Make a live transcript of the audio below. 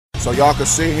So y'all can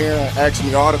sit here and ask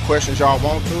me all the questions y'all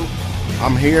want to.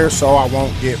 I'm here so I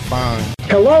won't get fined.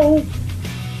 Hello?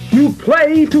 You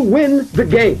play to win the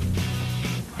game.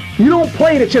 You don't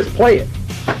play to just play it.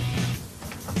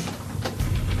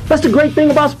 That's the great thing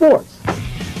about sports.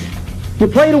 You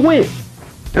play to win.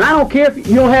 And I don't care if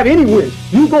you don't have any wins.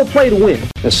 You go play to win.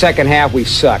 The second half, we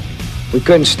sucked. We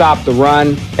couldn't stop the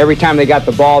run. Every time they got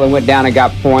the ball, they went down and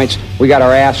got points. We got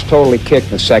our ass totally kicked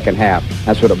in the second half.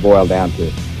 That's what it boiled down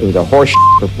to. It was a horse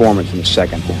performance in the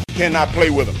second half. Cannot play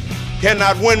with them.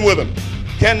 Cannot win with them.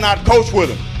 Cannot coach with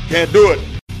them. Can't do it.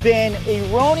 Been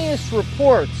erroneous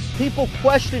reports, people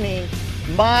questioning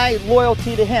my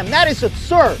loyalty to him. That is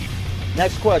absurd.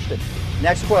 Next question.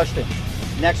 Next question.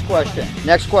 Next question.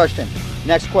 Next question.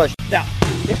 Next question. Now,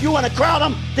 if you want to crown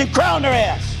them, then crown their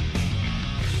ass.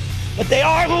 But they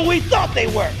are who we thought they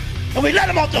were, and we let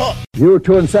them off the hook. If you were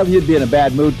 2-7, you'd be in a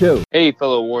bad mood too. Hey,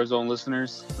 fellow WarZone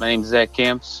listeners. My name is Zach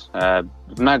Camps. I'm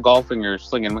not golfing or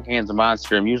slinging my hands of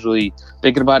monster. I'm usually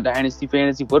thinking about Dynasty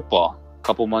fantasy football. A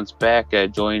couple months back, I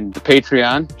joined the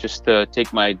Patreon just to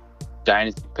take my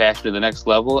Dynasty passion to the next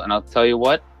level. And I'll tell you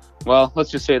what, well,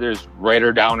 let's just say there's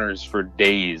writer-downers for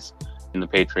days in the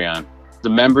Patreon. As a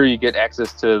member, you get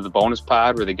access to the bonus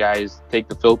pod where the guys take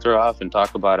the filter off and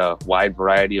talk about a wide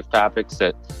variety of topics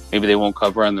that maybe they won't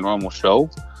cover on the normal show.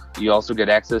 You also get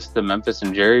access to Memphis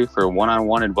and Jerry for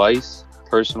one-on-one advice,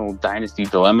 personal Dynasty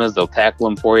dilemmas. They'll tackle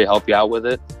them for you, help you out with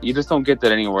it. You just don't get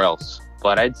that anywhere else.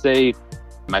 But I'd say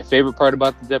my favorite part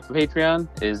about the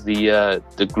Patreon is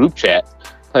the group chat.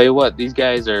 Tell you what, these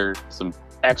guys are some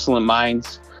excellent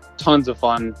minds. Tons of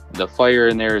fun. The fire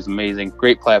in there is amazing.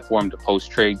 Great platform to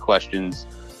post trade questions,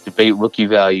 debate rookie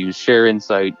values, share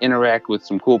insight, interact with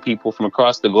some cool people from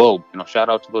across the globe. Shout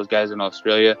out to those guys in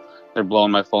Australia. They're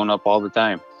blowing my phone up all the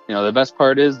time. The best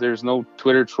part is there's no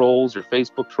Twitter trolls or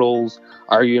Facebook trolls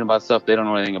arguing about stuff they don't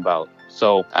know anything about.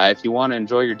 So if you want to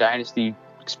enjoy your Dynasty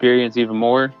experience even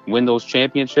more, win those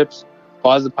championships,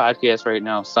 pause the podcast right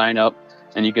now, sign up,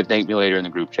 and you can thank me later in the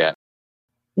group chat.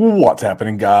 What's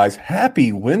happening, guys?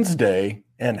 Happy Wednesday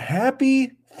and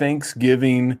happy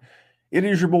Thanksgiving. It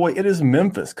is your boy, it is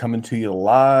Memphis, coming to you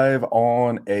live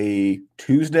on a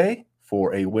Tuesday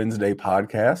for a Wednesday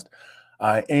podcast.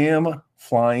 I am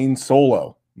flying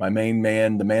solo. My main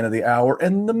man, the man of the hour,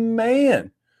 and the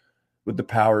man with the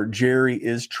power, Jerry,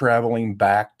 is traveling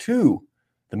back to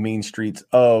the mean streets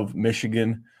of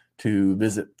Michigan to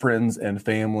visit friends and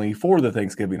family for the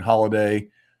Thanksgiving holiday.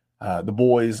 The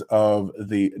boys of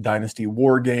the Dynasty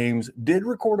War Games did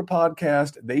record a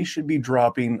podcast. They should be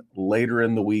dropping later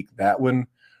in the week. That one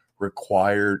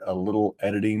required a little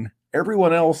editing.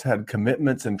 Everyone else had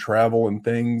commitments and travel and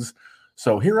things.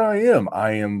 So here I am.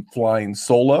 I am flying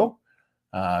solo.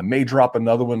 May drop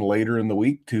another one later in the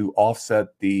week to offset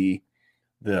the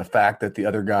fact that the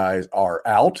other guys are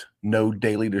out. No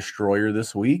Daily Destroyer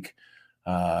this week.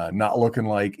 Not looking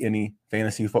like any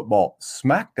fantasy football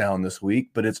smackdown this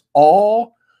week, but it's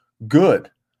all good.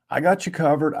 I got you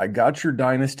covered. I got your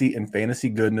Dynasty and fantasy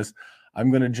goodness. I'm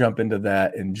going to jump into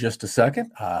that in just a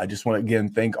second. I just want to, again,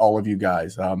 thank all of you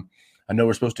guys. I know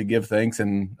we're supposed to give thanks,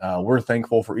 and we're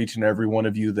thankful for each and every one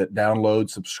of you that download,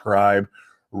 subscribe,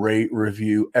 rate,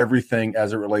 review, everything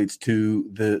as it relates to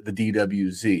the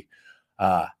DWZ.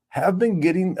 Have been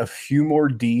getting a few more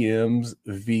DMs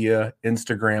via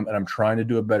Instagram, and I'm trying to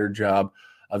do a better job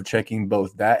of checking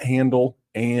both that handle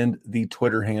and the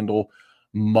Twitter handle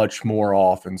much more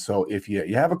often. So if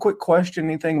you have a quick question,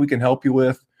 anything we can help you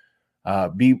with,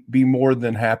 be more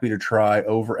than happy to try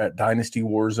over at Dynasty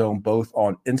WarZone, both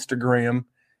on Instagram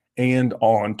and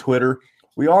on Twitter.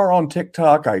 We are on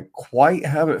TikTok. I quite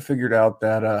haven't figured out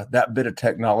that bit of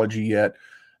technology yet.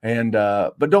 And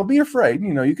but don't be afraid.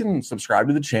 You can subscribe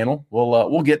to the channel.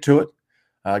 We'll get to it.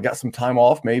 Got some time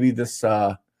off. Maybe this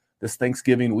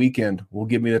Thanksgiving weekend will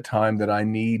give me the time that I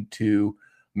need to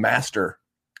master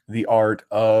the art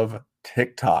of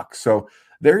TikTok. So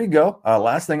there you go.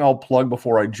 Last thing I'll plug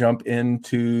before I jump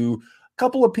into a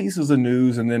couple of pieces of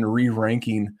news and then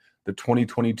re-ranking the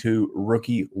 2022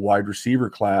 rookie wide receiver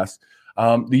class.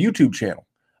 The YouTube channel.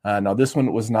 Now this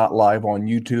one was not live on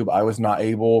YouTube. I was not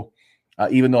able.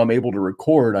 Even though I'm able to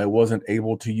record, I wasn't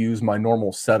able to use my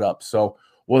normal setup. So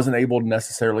wasn't able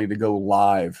necessarily to go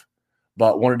live,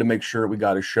 but wanted to make sure we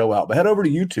got a show out. But head over to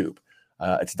YouTube.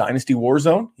 It's Dynasty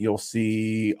WarZone. You'll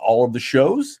see all of the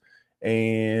shows,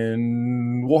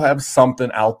 and we'll have something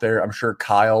out there. I'm sure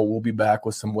Kyle will be back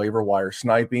with some waiver wire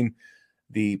sniping.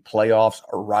 The playoffs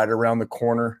are right around the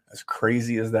corner, as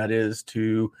crazy as that is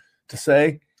to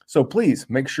say. So please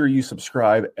make sure you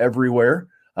subscribe everywhere.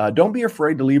 Don't be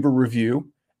afraid to leave a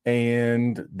review,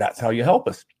 and that's how you help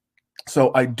us.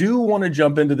 So I do want to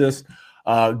jump into this.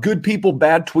 Good people,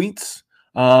 bad tweets.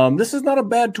 This is not a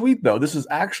bad tweet, though. This is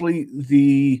actually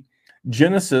the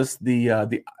genesis,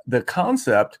 the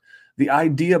concept, the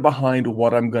idea behind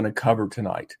what I'm going to cover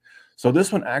tonight. So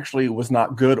this one actually was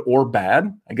not good or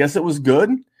bad. I guess it was good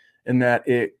in that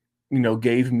it,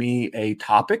 gave me a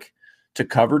topic to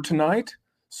cover tonight.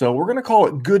 So we're going to call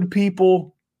it Good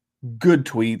People, Good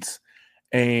Tweets.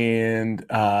 And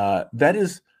that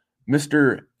is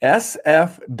Mr.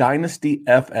 SF Dynasty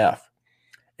FF.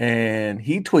 And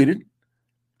he tweeted,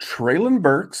 Traylon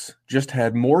Burks just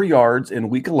had more yards in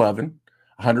week 11,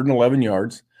 111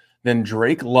 yards, than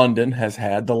Drake London has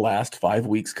had the last 5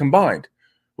 weeks combined,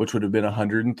 which would have been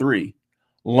 103.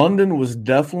 London was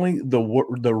definitely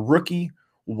the rookie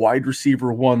wide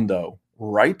receiver one, though,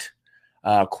 right?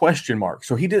 Question mark.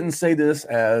 So he didn't say this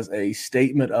as a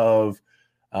statement of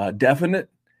definite.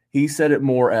 He said it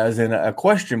more as in a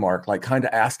question mark, like kind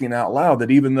of asking out loud that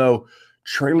even though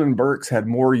Traylon Burks had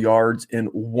more yards in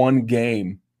one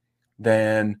game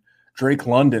than Drake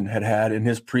London had in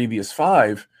his previous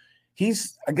 5,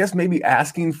 he's, I guess, maybe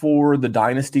asking for the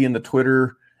dynasty and the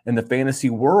Twitter and the fantasy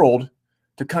world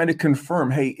to kind of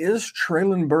confirm, hey, is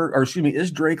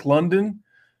Drake London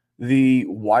the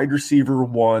wide receiver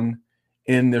one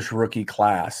in this rookie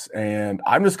class? And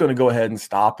I'm just going to go ahead and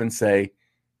stop and say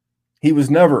he was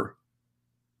never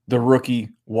the rookie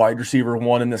wide receiver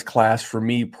one in this class for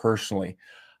me personally.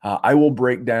 I will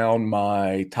break down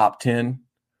my top 10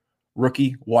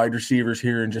 rookie wide receivers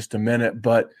here in just a minute,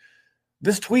 but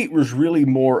this tweet was really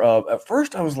more of, at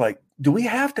first I was like, do we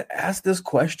have to ask this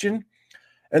question?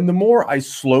 And the more I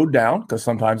slowed down, because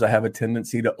sometimes I have a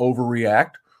tendency to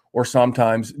overreact or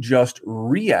sometimes just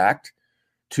react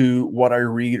to what I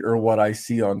read or what I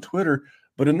see on Twitter.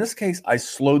 But in this case, I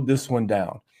slowed this one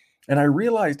down. And I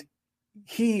realized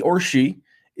he or she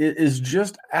is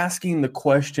just asking the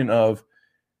question of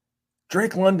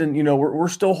Drake London, we're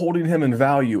still holding him in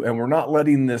value, and we're not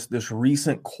letting this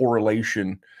recent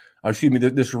correlation,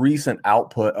 this recent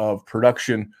output of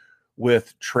production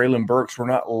with Traylon Burks, we're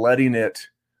not letting it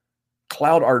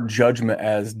cloud our judgment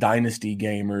as dynasty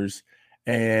gamers,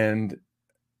 and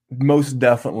most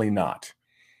definitely not.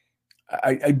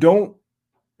 I don't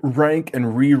rank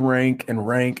and re-rank and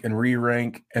rank and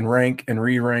re-rank and rank and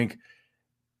re-rank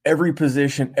every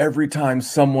position every time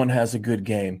someone has a good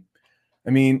game. I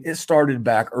mean, it started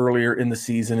back earlier in the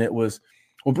season. It was,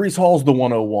 Breece Hall's the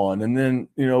 101. And then,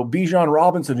 Bijan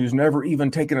Robinson, who's never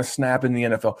even taken a snap in the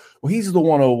NFL. Well, he's the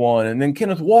 101. And then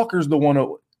Kenneth Walker's the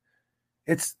 101.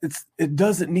 It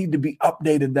doesn't need to be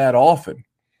updated that often.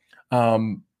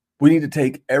 We need to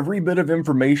take every bit of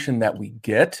information that we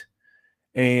get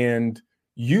and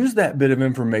use that bit of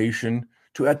information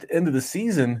to, at the end of the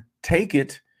season, take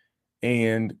it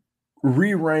and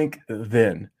re-rank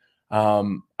then.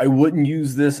 I wouldn't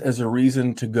use this as a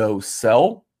reason to go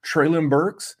sell Traylon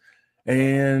Burks.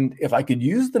 And if I could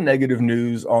use the negative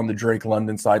news on the Drake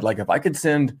London side, like if I could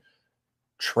send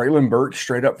Traylon Burks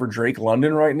straight up for Drake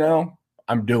London right now,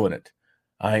 I'm doing it.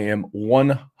 I am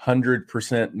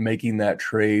 100% making that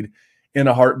trade in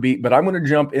a heartbeat. But I'm going to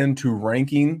jump into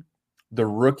ranking the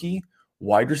rookie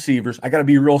wide receivers. I got to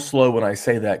be real slow when I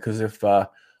say that, because if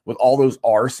with all those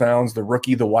R sounds, the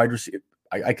rookie, the wide receiver,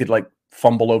 I could like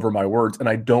fumble over my words, and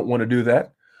I don't want to do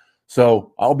that.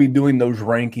 So I'll be doing those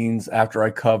rankings after I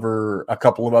cover a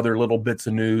couple of other little bits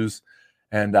of news,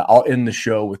 and I'll end the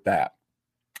show with that.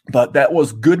 But that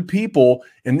was Good People,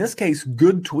 in this case,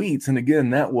 Good Tweets. And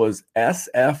again, that was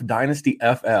SF Dynasty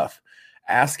FF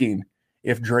asking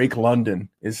if Drake London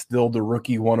is still the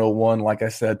rookie 101. Like I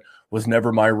said, was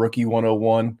never my rookie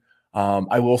 101.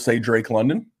 I will say Drake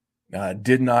London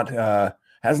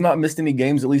has not missed any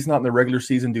games, at least not in the regular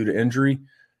season due to injury.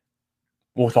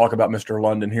 We'll talk about Mr.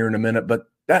 London here in a minute, but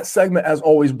that segment, as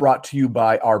always, brought to you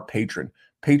by our patron,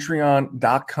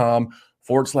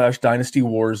 patreon.com/Dynasty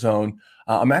WarZone.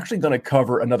 I'm actually going to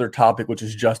cover another topic, which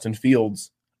is Justin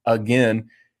Fields again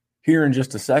here in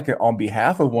just a second on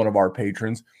behalf of one of our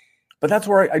patrons. But that's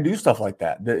where I do stuff like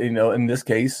that. In this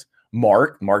case,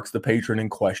 Mark's the patron in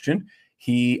question.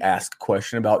 He asked a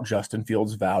question about Justin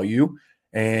Fields' value,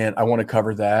 and I want to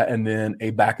cover that. And then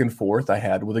a back and forth I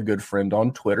had with a good friend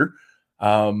on Twitter.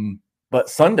 But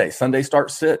Sunday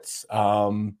start sits,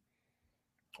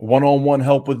 one-on-one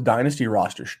help with dynasty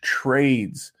rosters,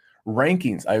 trades,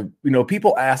 rankings.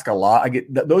 People ask a lot.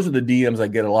 Those are the DMs I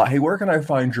get a lot. Hey, where can I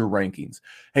find your rankings?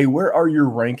 Hey, where are your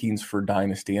rankings for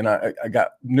dynasty? And I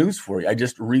got news for you. I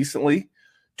just recently,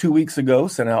 2 weeks ago,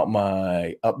 sent out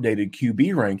my updated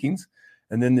QB rankings.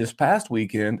 And then this past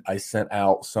weekend, I sent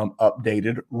out some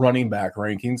updated running back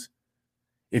rankings.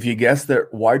 If you guess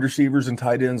that wide receivers and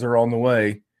tight ends are on the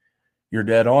way, you're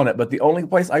dead on it. But the only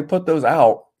place I put those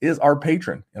out is our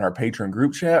Patreon, in our Patreon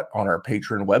group chat, on our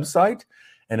Patreon website.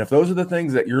 And if those are the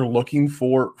things that you're looking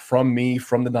for from me,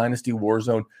 from the Dynasty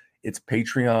Warzone, it's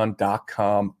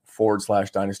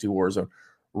patreon.com/Dynasty Warzone.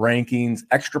 Rankings,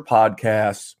 extra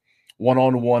podcasts,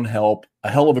 one-on-one help, a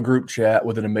hell of a group chat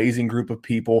with an amazing group of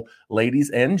people, ladies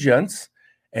and gents,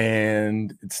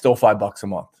 and it's still $5 a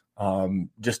month.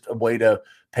 Just a way to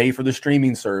pay for the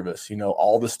streaming service,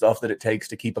 all the stuff that it takes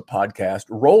to keep a podcast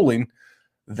rolling.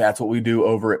 That's what we do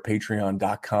over at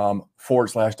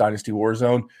patreon.com/Dynasty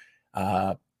Warzone.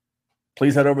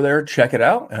 Please head over there, check it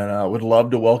out, and I would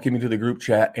love to welcome you to the group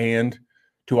chat and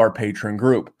to our Patreon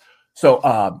group. So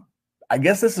I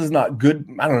guess this is not good.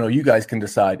 I don't know. You guys can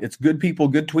decide. It's good people,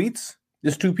 good tweets.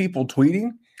 Just two people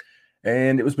tweeting.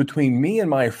 And it was between me and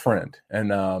my friend.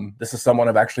 And this is someone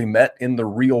I've actually met in the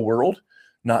real world,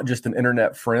 not just an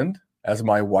internet friend, as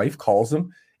my wife calls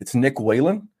him. It's Nick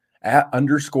Whalen,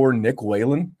 @_Nick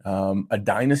Whalen, a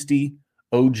Dynasty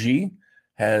OG,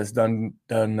 has done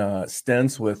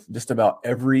stints with just about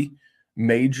every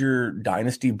major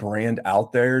Dynasty brand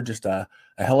out there. Just a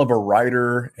hell of a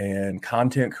writer and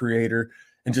content creator,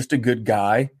 and just a good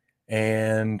guy,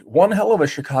 and one hell of a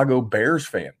Chicago Bears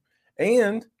fan,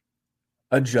 and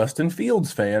a Justin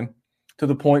Fields fan, to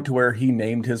the point to where he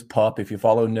named his pup. If you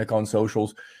follow Nick on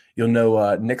socials, you'll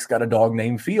know Nick's got a dog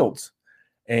named Fields,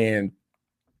 and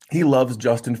he loves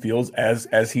Justin Fields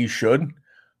as he should.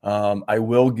 I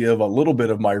will give a little bit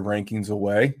of my rankings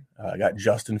away. I got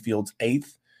Justin Fields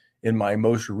 8th in my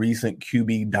most recent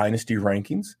QB Dynasty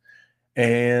rankings.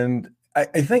 And I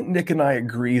think Nick and I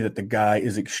agree that the guy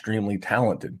is extremely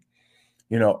talented.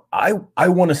 I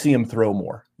want to see him throw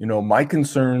more. My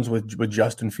concerns with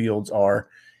Justin Fields are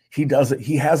he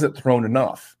hasn't thrown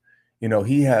enough.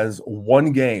 He has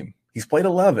one game. He's played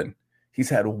 11. He's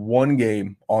had one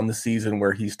game on the season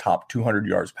where he's topped 200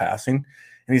 yards passing,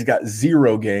 and he's got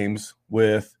 0 games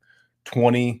with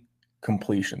 20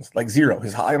 completions, like 0.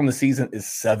 His high on the season is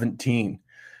 17.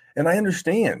 And I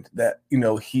understand that,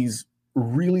 he's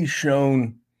really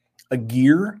shown a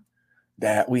gear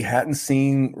that we hadn't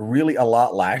seen really a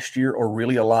lot last year, or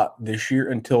really a lot this year,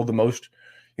 until the most,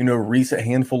 recent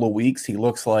handful of weeks. He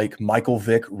looks like Michael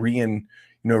Vick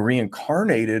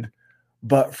reincarnated.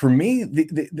 But for me,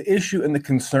 the issue and the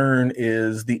concern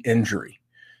is the injury.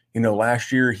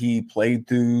 Last year he played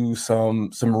through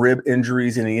some rib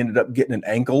injuries, and he ended up getting an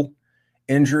ankle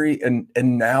injury, and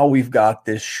now we've got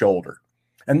this shoulder.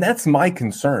 And that's my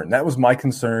concern. That was my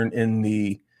concern in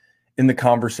the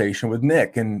conversation with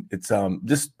Nick. And it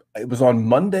was on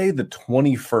Monday the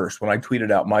 21st when I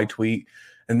tweeted out my tweet,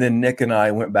 and then Nick and I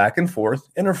went back and forth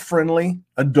in a friendly,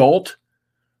 adult,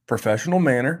 professional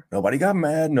manner. Nobody got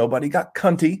mad. Nobody got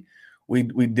cunty. We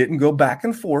didn't go back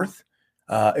and forth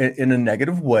in a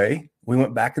negative way. We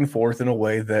went back and forth in a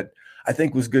way that I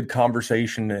think was good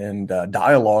conversation and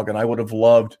dialogue. And I would have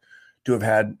loved to have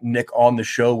had Nick on the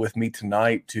show with me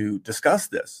tonight to discuss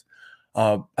this.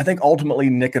 I think ultimately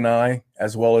Nick and I,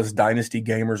 as well as Dynasty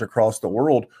gamers across the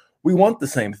world, we want the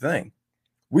same thing.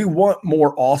 We want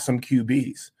more awesome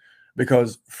QBs,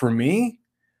 because for me,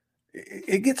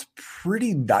 it gets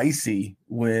pretty dicey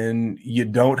when you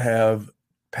don't have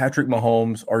Patrick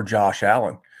Mahomes or Josh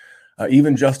Allen,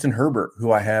 even Justin Herbert,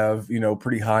 who I have,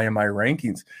 pretty high in my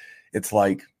rankings. It's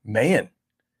like, man,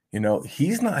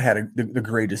 he's not had the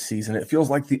greatest season. It feels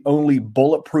like the only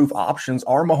bulletproof options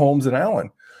are Mahomes and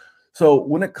Allen. So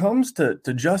when it comes to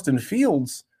Justin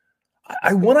Fields,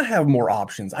 I want to have more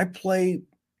options. I play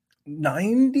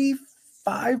 95%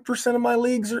 of my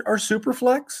leagues are super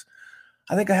flex.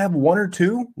 I think I have one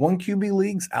QB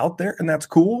leagues out there, and that's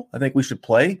cool. I think we should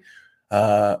play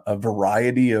a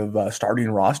variety of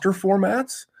starting roster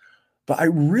formats. But I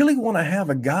really want to have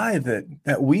a guy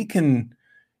that we can,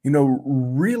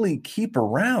 really keep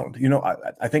around.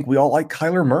 I think we all like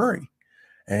Kyler Murray.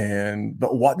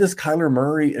 But what does Kyler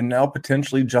Murray and now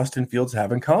potentially Justin Fields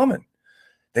have in common?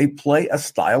 They play a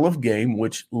style of game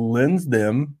which lends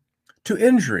them to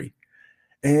injury.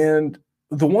 And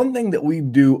the one thing that we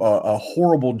do a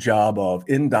horrible job of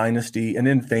in Dynasty and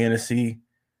in fantasy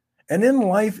and in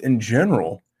life in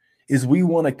general is we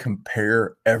want to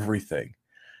compare everything.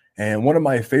 And one of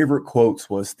my favorite quotes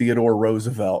was Theodore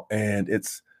Roosevelt, and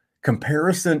it's,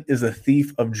 "Comparison is a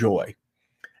thief of joy."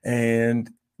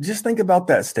 And just think about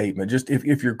that statement. Just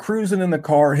if you're cruising in the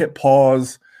car, hit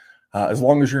pause, as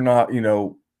long as you're not,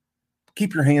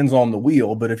 keep your hands on the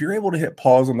wheel. But if you're able to hit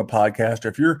pause on the podcast, or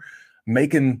if you're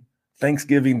making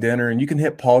Thanksgiving dinner and you can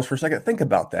hit pause for a second, think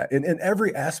about that in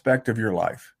every aspect of your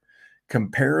life.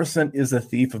 Comparison is a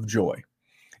thief of joy.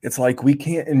 It's like we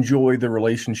can't enjoy the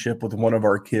relationship with one of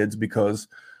our kids because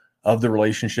of the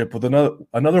relationship with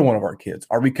another one of our kids.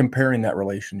 Are we comparing that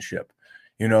relationship?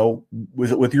 You know,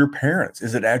 is it with your parents?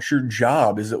 Is it at your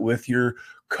job? Is it with your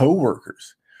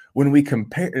coworkers? When we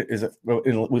compare,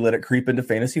 we let it creep into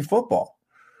fantasy football.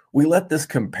 We let this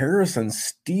comparison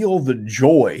steal the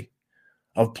joy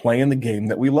of playing the game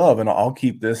that we love. And I'll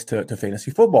keep this to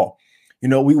fantasy football. You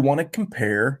know, we want to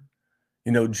compare,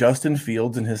 you know, Justin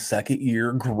Fields in his second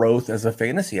year growth as a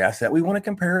fantasy asset. We want to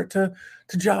compare it to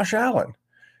Josh Allen.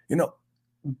 You know,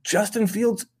 Justin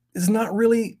Fields is not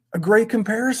really a great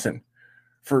comparison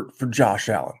for Josh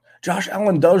Allen. Josh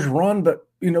Allen does run, but,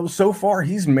 you know, so far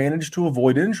he's managed to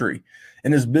avoid injury.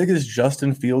 And as big as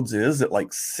Justin Fields is at like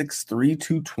 6'3",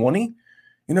 220,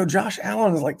 you know, Josh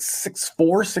Allen is like 6'4",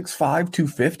 6'5",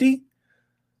 250.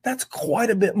 That's quite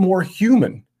a bit more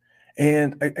human.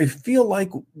 And I feel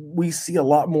like we see a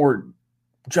lot more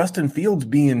Justin Fields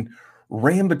being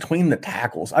ran between the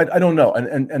tackles. I don't know.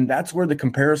 And that's where the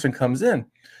comparison comes in.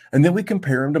 And then we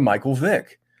compare him to Michael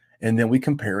Vick. And then we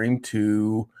compare him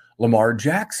to Lamar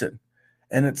Jackson.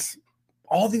 And it's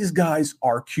all these guys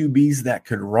are QBs that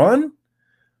could run.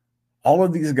 All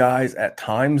of these guys, at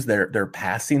times, their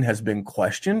passing has been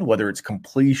questioned, whether it's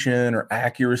completion or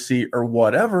accuracy or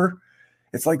whatever.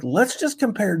 It's like, let's just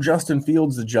compare Justin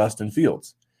Fields to Justin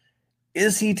Fields.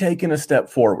 Is he taking a step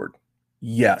forward?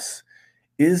 Yes.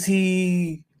 Is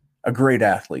he a great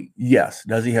athlete? Yes.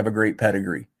 Does he have a great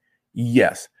pedigree?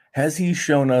 Yes. Has he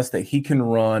shown us that he can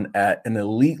run at an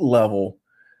elite level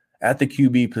at the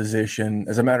QB position?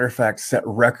 As a matter of fact, set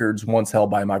records once held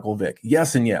by Michael Vick.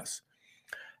 Yes and yes.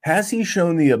 Has he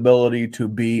shown the ability to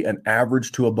be an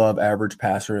average to above average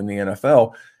passer in the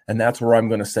NFL? And that's where I'm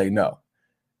going to say no.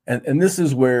 And this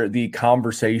is where the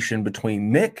conversation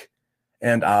between Nick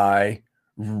and I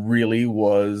really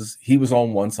was, he was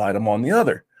on one side, I'm on the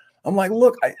other. I'm like,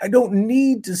 look, I don't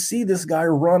need to see this guy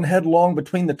run headlong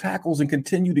between the tackles and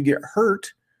continue to get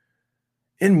hurt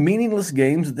in meaningless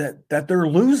games that they're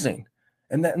losing.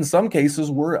 And that in some cases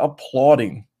we're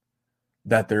applauding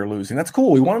that they're losing. That's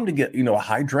cool. We want them to get, you know, a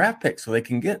high draft pick so they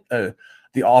can get the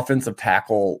offensive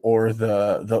tackle or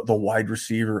the wide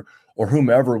receiver or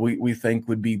whomever we think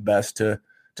would be best to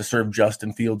serve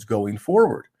Justin Fields going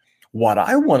forward. What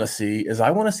I want to see is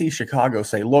I want to see Chicago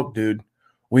say, look, dude,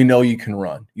 we know you can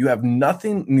run. You have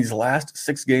nothing in these last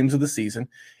 6 games of the season,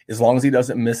 as long as he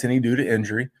doesn't miss any due to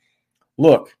injury.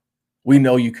 Look, we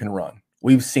know you can run.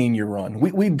 We've seen you run.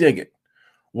 We dig it.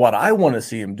 What I want to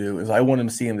see him do is I want to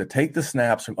see him to take the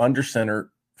snaps from under center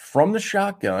from the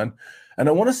shotgun, and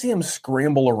I want to see him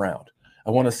scramble around. I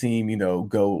want to see him, you know,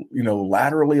 go, you know,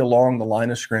 laterally along the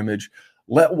line of scrimmage,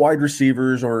 let wide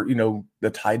receivers or, you know, the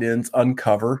tight ends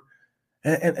uncover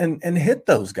and hit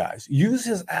those guys. Use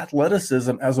his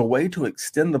athleticism as a way to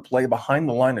extend the play behind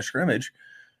the line of scrimmage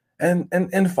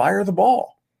and fire the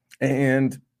ball.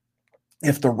 And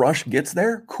if the rush gets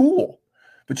there, cool.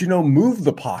 But, you know, move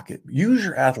the pocket. Use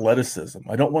your athleticism.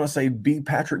 I don't want to say be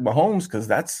Patrick Mahomes because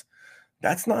that's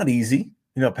not easy.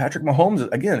 You know, Patrick Mahomes,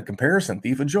 again, a comparison,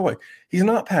 thief of joy. He's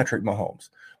not Patrick Mahomes.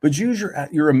 But use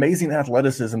your amazing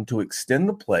athleticism to extend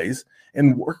the plays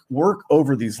and work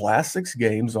over these last 6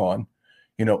 games on,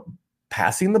 you know,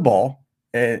 passing the ball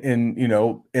in you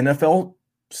know, NFL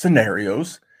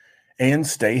scenarios and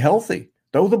stay healthy.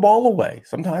 Throw the ball away.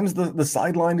 Sometimes the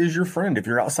sideline is your friend. If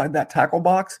you're outside that tackle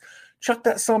box, chuck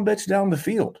that sumbitch down the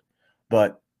field.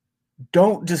 But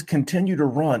don't just continue to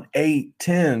run 8,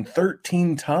 10,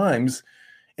 13 times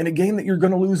in a game that you're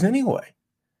going to lose anyway.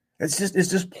 It's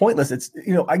just pointless. It's,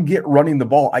 you know, I get running the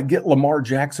ball. I get Lamar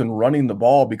Jackson running the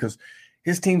ball because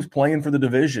his team's playing for the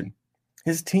division.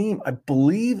 His team, I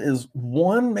believe, is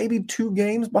 1, maybe 2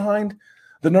 games behind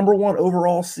the number 1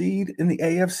 overall seed in the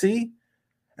AFC.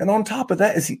 And on top of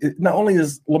that, not only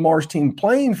is Lamar's team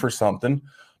playing for something,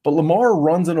 but Lamar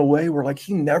runs in a way where, like,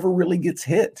 he never really gets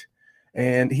hit.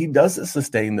 And he doesn't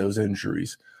sustain those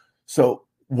injuries. So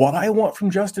what I want from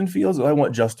Justin Fields is I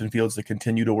want Justin Fields to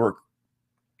continue to work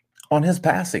on his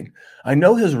passing. I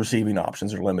know his receiving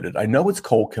options are limited. I know it's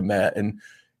Cole Kmet and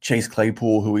Chase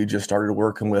Claypool, who he just started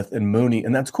working with, and Mooney,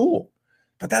 and that's cool.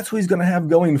 But that's who he's going to have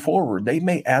going forward. They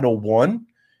may add a 1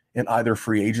 in either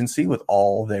free agency with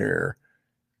all their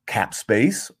cap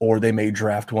space, or they may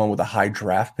draft one with a high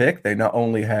draft pick. They not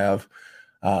only have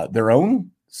their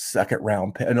own second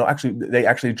round pick. No, actually, they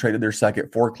actually traded their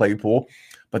second for Claypool,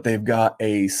 but they've got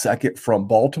a second from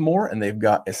Baltimore and they've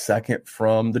got a second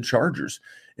from the Chargers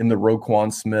in the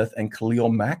Roquan Smith and Khalil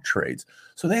Mack trades.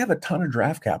 So they have a ton of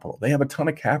draft capital. They have a ton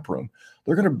of cap room.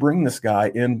 They're going to bring this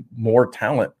guy in more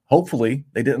talent. Hopefully,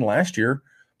 they didn't last year,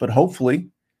 but hopefully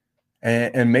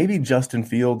and maybe Justin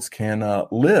Fields can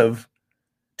live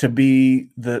to be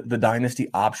the dynasty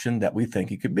option that we think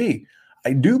he could be.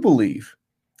 I do believe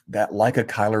that, like a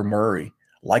Kyler Murray,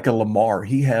 like a Lamar,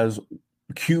 he has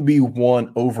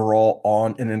QB1 overall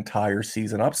on an entire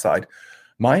season upside.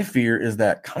 My fear is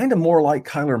that, kind of more like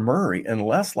Kyler Murray and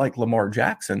less like Lamar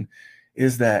Jackson,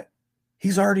 is that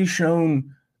he's already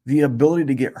shown the ability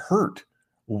to get hurt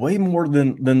way more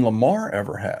than Lamar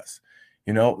ever has.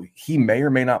 You know, he may or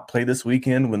may not play this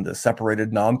weekend with the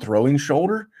separated non-throwing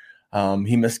shoulder.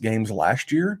 He missed games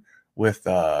last year with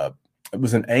it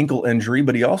was an ankle injury,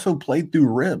 but he also played through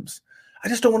ribs. I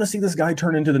just don't want to see this guy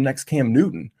turn into the next Cam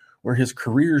Newton, where his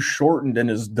career is shortened and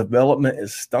his development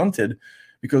is stunted,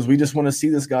 because we just want to see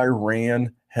this guy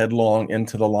ran headlong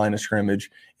into the line of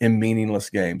scrimmage in meaningless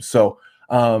games. So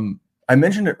I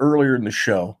mentioned it earlier in the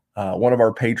show. One of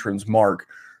our patrons, Mark,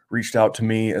 reached out to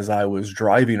me as I was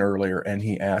driving earlier, and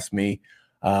he asked me,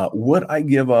 would I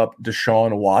give up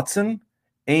Deshaun Watson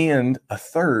and a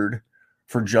third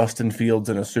for Justin Fields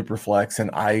in a super flex? And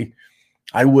I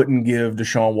wouldn't give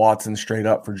Deshaun Watson straight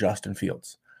up for Justin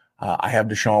Fields. I have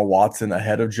Deshaun Watson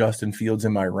ahead of Justin Fields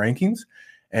in my rankings,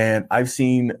 and I've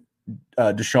seen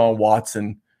Deshaun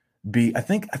Watson be, I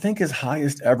think his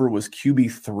highest ever was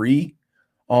QB3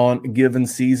 on a given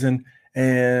season,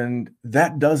 and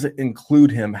that doesn't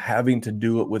include him having to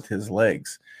do it with his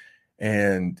legs.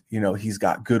 And, you know, he's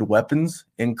got good weapons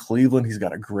in Cleveland. He's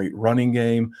got a great running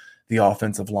game. The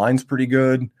offensive line's pretty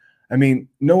good. I mean,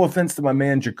 no offense to my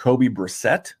man Jacoby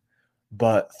Brissett,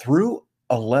 but through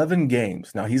 11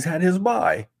 games, now he's had his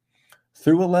bye,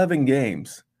 through 11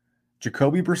 games,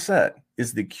 Jacoby Brissett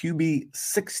is the QB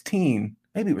 16,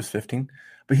 maybe it was 15,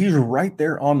 but he's right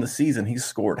there on the season. He's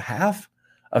scored half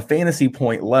a fantasy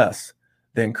point less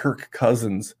than Kirk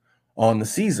Cousins on the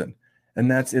season. And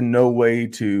that's in no way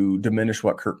to diminish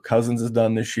what Kirk Cousins has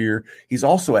done this year. He's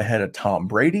also ahead of Tom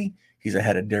Brady. He's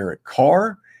ahead of Derek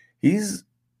Carr.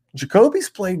 Jacoby's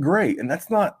played great, and that's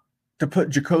not to put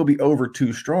Jacoby over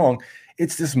too strong.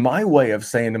 It's just my way of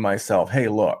saying to myself, hey,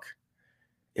 look,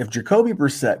 if Jacoby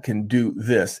Brissett can do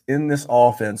this in this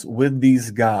offense with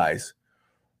these guys,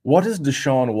 what is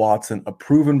Deshaun Watson, a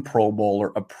proven Pro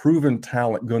Bowler, a proven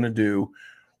talent, going to do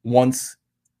once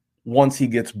he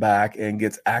gets back and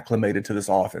gets acclimated to this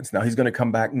offense? Now, he's going to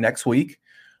come back next week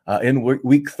in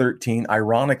week 13,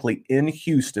 ironically, in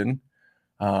Houston.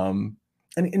 And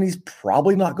he's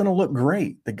probably not going to look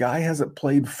great. The guy hasn't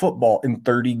played football in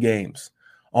 30 games,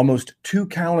 almost 2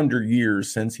 calendar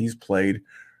years since he's played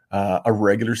a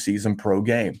regular season pro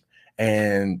game.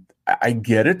 And I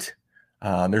get it.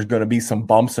 There's going to be some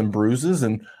bumps and bruises,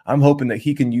 and I'm hoping that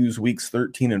he can use weeks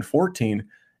 13 and 14,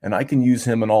 and I can use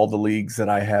him in all the leagues that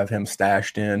I have him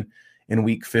stashed in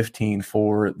week 15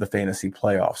 for the fantasy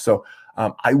playoffs. So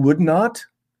I would not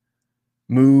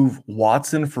move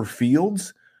Watson for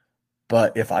Fields,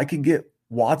 but if I could get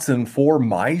Watson for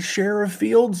my share of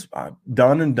Fields,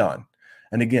 done and done.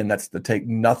 And again, that's to take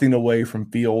nothing away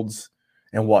from Fields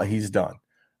and what he's done.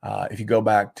 If you go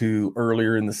back to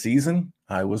earlier in the season,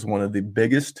 I was one of the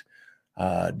biggest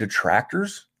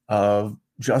detractors of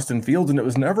Justin Fields, and it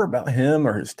was never about him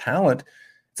or his talent.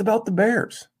 It's about the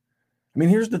Bears. I mean,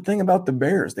 here's the thing about the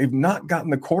Bears. They've not gotten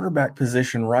the quarterback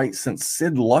position right since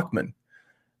Sid Luckman.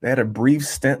 They had a brief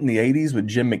stint in the 80s with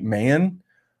Jim McMahon,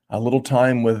 a little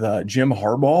time with Jim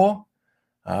Harbaugh,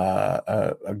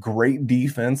 a great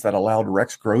defense that allowed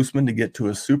Rex Grossman to get to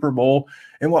a Super Bowl.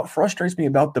 And what frustrates me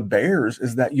about the Bears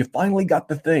is that you finally got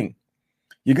the thing.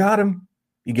 You got him.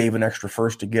 You gave an extra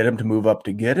first to get him, to move up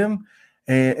to get him.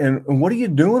 And what are you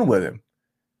doing with him?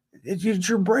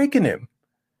 You're breaking him.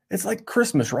 It's like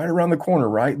Christmas right around the corner,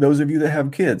 right? Those of you that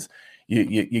have kids,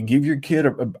 you give your kid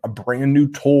a brand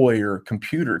new toy or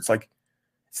computer. It's like,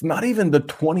 it's not even the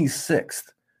 26th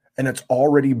and it's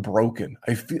already broken.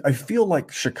 I feel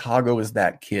like Chicago is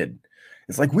that kid.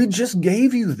 It's like, we just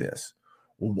gave you this.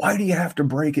 Why do you have to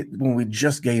break it when we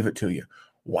just gave it to you?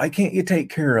 Why can't you take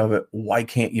care of it? Why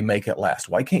can't you make it last?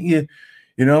 Why can't you,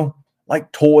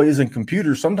 like toys and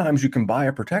computers, sometimes you can buy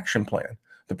a protection plan.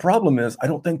 The problem is, I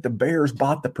don't think the Bears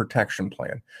bought the protection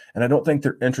plan, and I don't think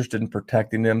they're interested in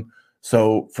protecting him.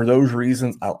 So for those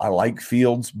reasons, I like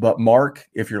Fields. But Mark,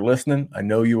 if you're listening, I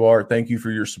know you are. Thank you for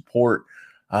your support.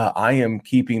 I am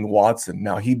keeping Watson.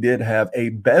 Now, he did have a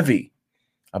bevy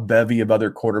of other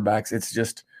quarterbacks. It's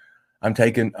just, I'm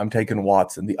taking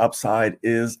Watson. The upside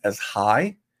is as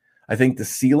high. I think the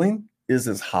ceiling is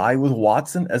as high with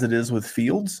Watson as it is with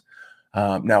Fields.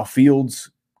 Now,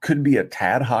 Fields could be a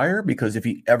tad higher because if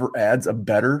he ever adds a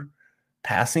better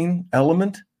passing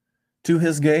element to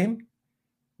his game,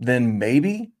 then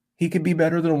maybe he could be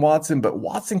better than Watson, but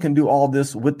Watson can do all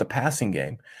this with the passing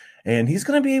game. And he's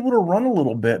going to be able to run a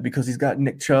little bit because he's got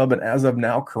Nick Chubb and, as of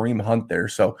now, Kareem Hunt there.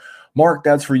 So, Mark,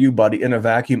 that's for you, buddy. In a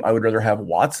vacuum, I would rather have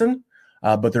Watson,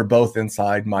 but they're both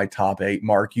inside my top 8.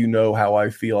 Mark, you know how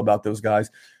I feel about those guys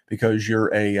because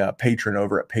you're a patron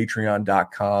over at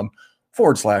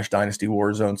patreon.com/Dynasty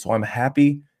WarZone. So I'm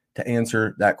happy to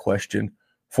answer that question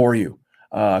for you.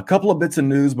 A couple of bits of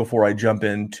news before I jump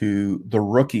into the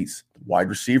rookies, wide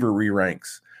receiver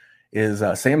re-ranks. Is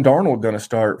Sam Darnold going to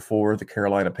start for the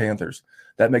Carolina Panthers?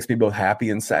 That makes me both happy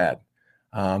and sad.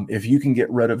 If you can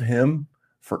get rid of him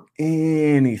for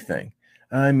anything,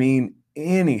 I mean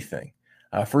anything.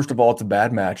 First of all, it's a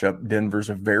bad matchup. Denver's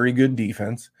a very good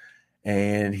defense,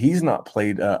 and he's not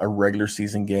played a regular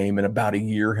season game in about a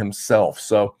year himself.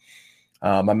 So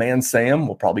my man Sam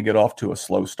will probably get off to a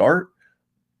slow start,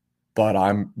 but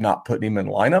I'm not putting him in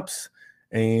lineups.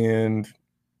 And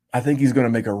I think he's going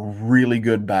to make a really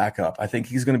good backup. I think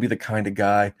he's going to be the kind of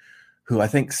guy who, I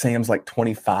think Sam's like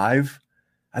 25.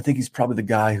 I think he's probably the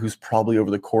guy who's probably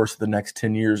over the course of the next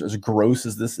 10 years, as gross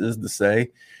as this is to say,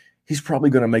 he's probably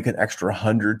going to make an extra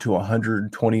 $100 to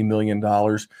 $120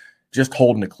 million just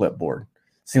holding a clipboard.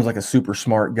 Seems like a super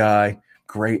smart guy,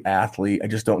 great athlete. I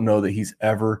just don't know that he's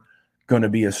ever going to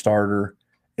be a starter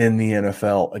in the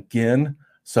NFL again.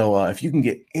 So if you can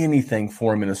get anything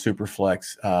for him in a super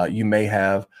flex, you may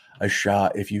have a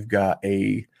shot if you've got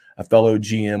a fellow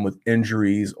GM with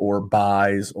injuries or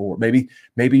buys, or maybe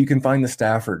you can find the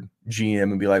Stafford GM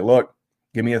and be like, look,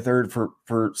 give me a third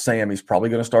for Sam. He's probably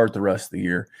going to start the rest of the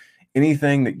year.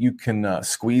 Anything that you can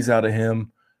squeeze out of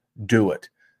him, do it.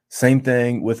 Same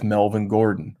thing with Melvin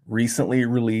Gordon, recently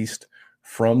released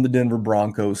from the Denver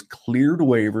Broncos, cleared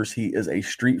waivers. He is a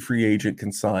street free agent,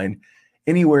 can sign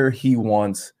anywhere he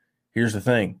wants. Here's the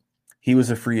thing. He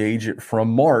was a free agent from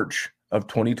March of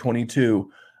 2022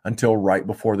 until right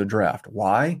before the draft.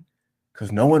 Why?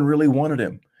 Because no one really wanted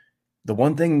him. The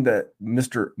one thing that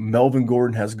Mr. Melvin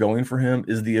Gordon has going for him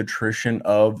is the attrition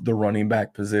of the running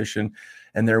back position.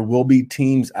 And there will be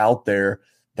teams out there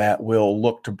that will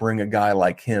look to bring a guy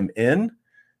like him in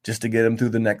just to get him through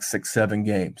the next 6-7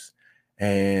 games.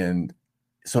 And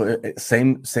so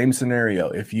same scenario.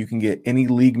 If you can get any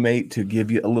league mate to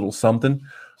give you a little something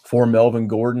for Melvin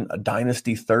Gordon, a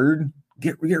dynasty third,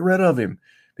 get rid of him,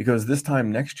 because this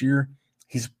time next year,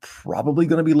 he's probably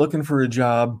going to be looking for a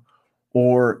job,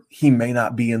 or he may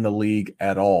not be in the league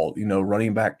at all. You know,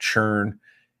 running back churn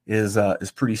is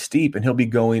pretty steep, and he'll be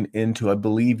going into, I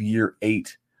believe, year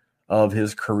 8 of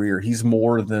his career. He's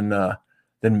more than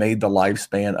made the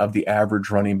lifespan of the average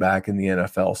running back in the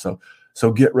NFL.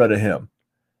 So get rid of him.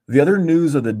 The other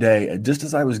news of the day, just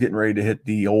as I was getting ready to hit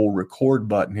the old record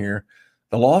button here,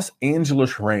 the Los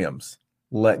Angeles Rams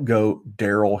let go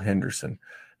Darrell Henderson.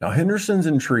 Now, Henderson's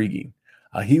intriguing.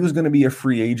 He was going to be a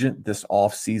free agent this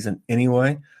offseason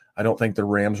anyway. I don't think the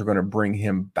Rams are going to bring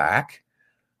him back.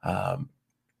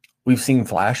 We've seen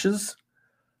flashes.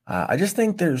 I just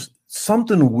think there's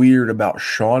something weird about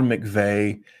Sean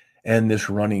McVay and this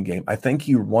running game. I think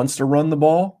he wants to run the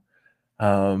ball,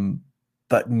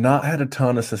 but not had a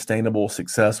ton of sustainable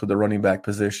success with the running back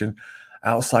position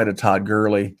outside of Todd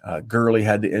Gurley. Gurley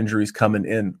had the injuries coming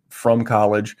in from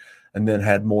college and then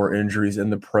had more injuries in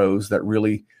the pros that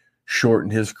really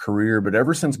shortened his career. But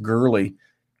ever since Gurley,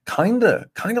 kind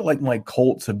of like my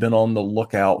Colts have been on the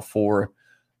lookout for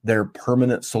their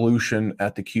permanent solution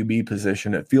at the QB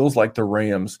position, it feels like the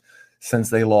Rams,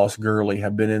 since they lost Gurley,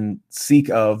 have been in seek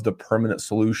of the permanent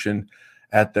solution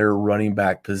at their running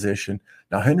back position.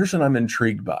 Now, Henderson, I'm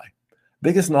intrigued by.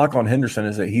 Biggest knock on Henderson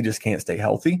is that he just can't stay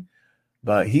healthy.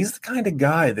 But he's the kind of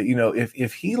guy that, you know,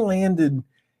 if he landed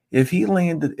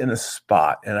in a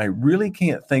spot, and I really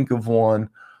can't think of one,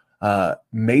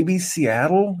 maybe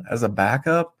Seattle as a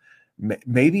backup,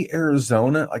 maybe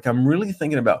Arizona. Like, I'm really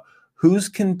thinking about who's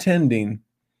contending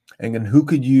and who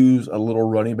could use a little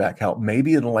running back help.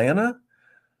 Maybe Atlanta.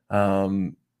 I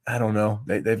don't know.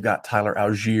 They've got Tyler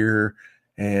Algier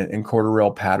and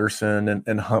Cordarrelle Patterson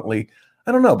and Huntley.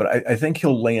 I don't know, but I think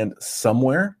he'll land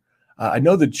somewhere. I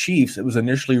know the Chiefs, it was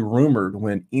initially rumored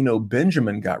when Eno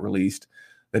Benjamin got released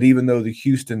that even though the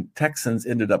Houston Texans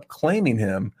ended up claiming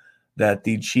him, that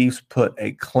the Chiefs put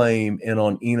a claim in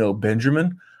on Eno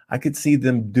Benjamin. I could see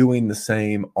them doing the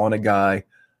same on a guy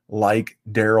like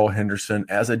Darrell Henderson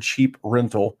as a cheap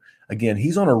rental. Again,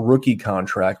 he's on a rookie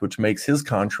contract, which makes his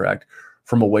contract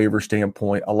from a waiver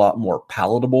standpoint a lot more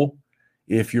palatable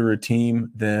if you're a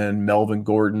team than Melvin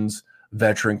Gordon's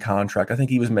veteran contract. I think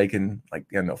he was making like,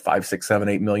 $5, $6, $7,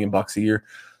 $8 million a year,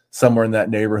 somewhere in that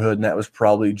neighborhood. And that was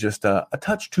probably just a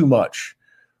touch too much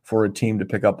for a team to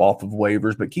pick up off of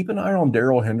waivers. But keep an eye on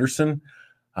Darrell Henderson.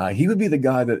 He would be the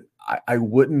guy that I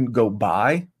wouldn't go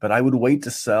buy, but I would wait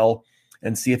to sell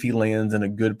and see if he lands in a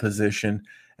good position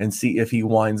and see if he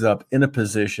winds up in a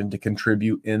position to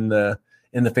contribute in the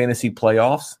fantasy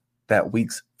playoffs that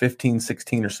weeks 15,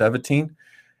 16, or 17,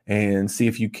 and see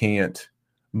if you can't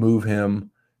move him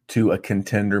to a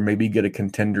contender, maybe get a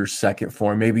contender second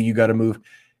for him. Maybe you got to move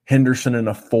Henderson in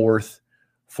a fourth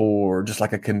for just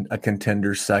like a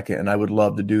contender second. And I would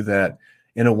love to do that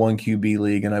in a 1 QB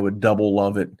league, and I would double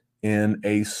love it in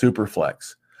a super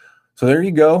flex. So there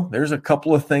you go. There's a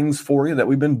couple of things for you that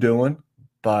we've been doing.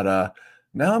 But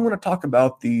now I'm going to talk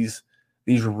about these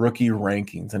rookie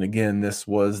rankings. And again, this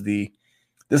was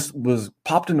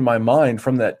popped into my mind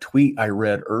from that tweet I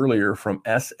read earlier from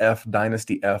SF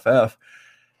Dynasty FF.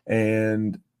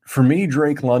 And for me,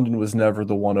 Drake London was never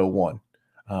the 101.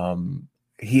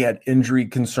 He had injury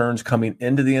concerns coming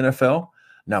into the NFL.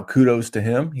 Now, kudos to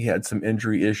him. He had some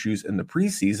injury issues in the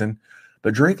preseason,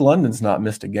 but Drake London's not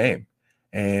missed a game,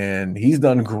 and he's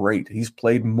done great. He's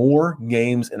played more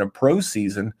games in a pro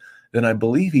season than I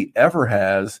believe he ever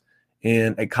has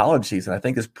in a college season. I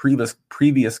think his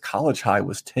previous college high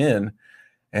was 10,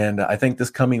 and I think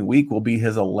this coming week will be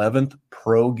his 11th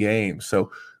pro game.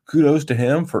 So kudos to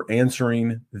him for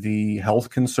answering the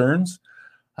health concerns.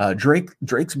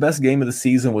 Drake's best game of the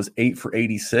season was 8 for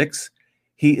 86.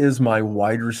 He is my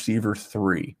wide receiver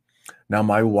 3. Now,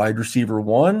 my wide receiver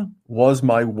 1 was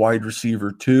my wide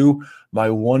receiver 2. My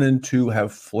 1 and 2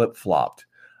 have flip-flopped.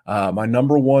 My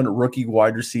number 1 rookie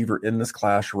wide receiver in this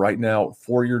class right now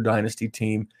for your Dynasty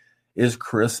team is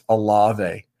Chris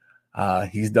Olave.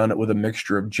 He's done it with a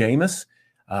mixture of Jameis,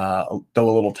 throw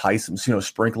a little Tyson,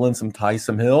 sprinkle in some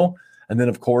Taysom Hill, and then,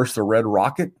 of course, the Red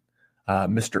Rocket,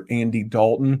 Mr. Andy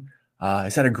Dalton.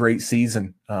 He's had a great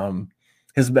season.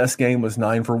 His best game was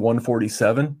 9 for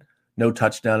 147. No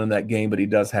touchdown in that game, but he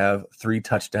does have 3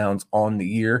 touchdowns on the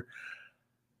year.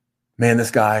 Man,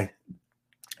 this guy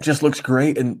just looks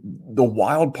great. And the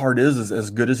wild part is as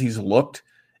good as he's looked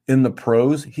in the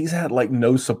pros, he's had like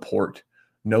no support,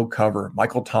 no cover.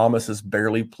 Michael Thomas has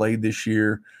barely played this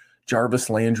year. Jarvis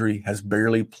Landry has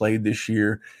barely played this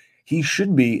year. He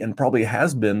should be, and probably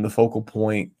has been, the focal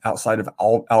point outside of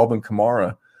Alvin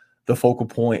Kamara, the focal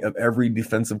point of every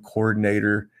defensive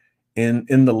coordinator in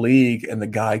the league, and the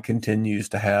guy continues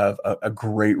to have a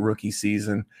great rookie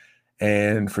season.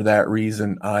 And for that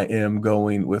reason, I am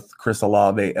going with Chris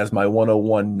Olave as my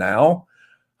 101 now.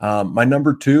 My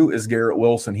number 2 is Garrett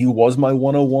Wilson. He was my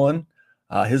 101.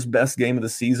 His best game of the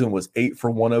season was 8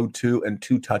 for 102 and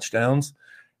 2 touchdowns.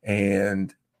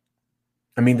 And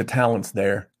I mean, the talent's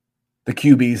there. The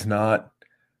QB's not.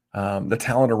 The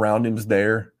talent around him's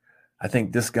there. I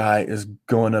think this guy is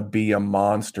going to be a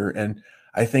monster, and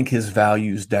I think his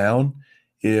value's down.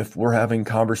 If we're having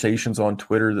conversations on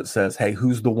Twitter that says, hey,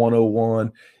 who's the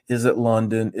 101? Is it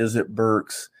London? Is it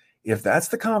Burks? If that's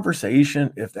the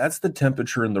conversation, if that's the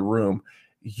temperature in the room,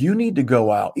 you need to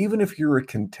go out, even if you're a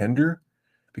contender,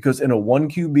 because in a 1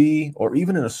 QB or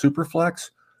even in a super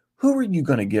flex, who are you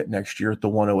going to get next year at the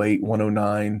 108,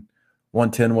 109,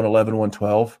 110, 111,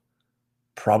 112?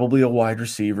 Probably a wide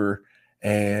receiver.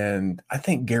 And I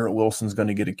think Garrett Wilson's going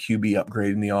to get a QB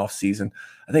upgrade in the offseason.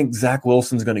 I think Zach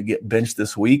Wilson's going to get benched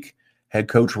this week. Head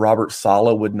coach Robert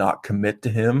Saleh would not commit to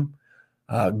him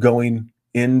going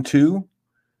into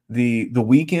the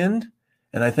weekend.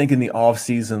 And I think in the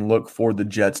offseason, look for the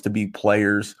Jets to be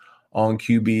players on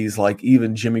QBs like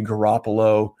even Jimmy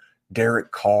Garoppolo,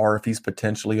 Derek Carr, if he's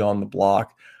potentially on the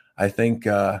block. I think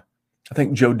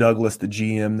Joe Douglas, the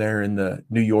GM there in the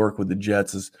New York with the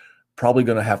Jets, is probably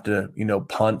going to have to,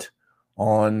 punt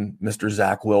on Mr.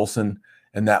 Zach Wilson,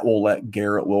 and that will let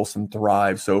Garrett Wilson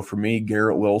thrive. So for me,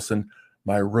 Garrett Wilson,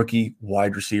 my rookie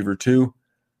wide receiver 2.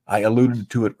 I alluded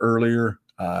to it earlier.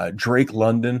 Drake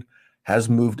London has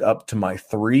moved up to my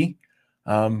 3.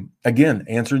 Again,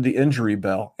 answered the injury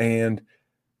bell, and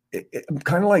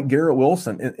kind of like Garrett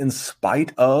Wilson, in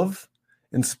spite of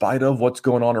what's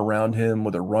going on around him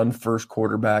with a run-first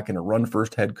quarterback and a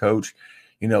run-first head coach,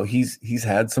 he's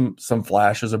had some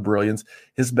flashes of brilliance.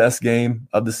 His best game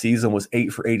of the season was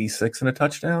 8 for 86 and a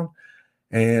touchdown.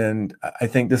 And I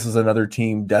think this is another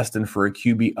team destined for a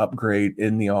QB upgrade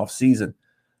in the offseason.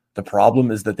 The problem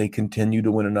is that they continue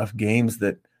to win enough games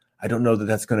that I don't know that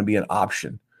that's going to be an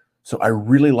option. So I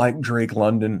really like Drake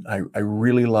London. I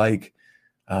really like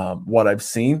what I've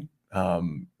seen.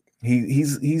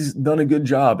 He's done a good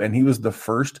job, and he was the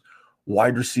first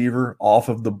wide receiver off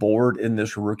of the board in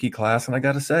this rookie class. And I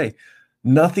got to say,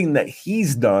 nothing that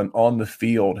he's done on the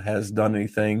field has done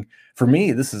anything. For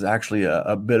me, this is actually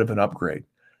a bit of an upgrade.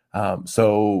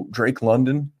 So Drake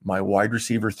London, my wide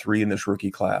receiver 3 in this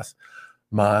rookie class.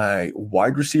 My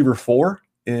wide receiver 4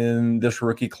 in this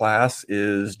rookie class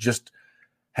is just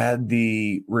had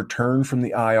the return from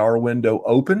the IR window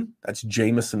open. That's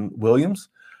Jamison Williams.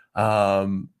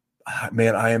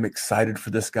 Man, I am excited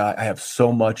for this guy. I have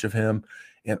so much of him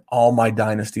in all my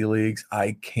dynasty leagues.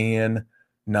 I can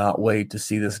not wait to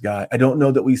see this guy. I don't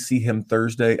know that we see him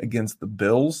Thursday against the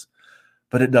Bills,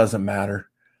 but it doesn't matter.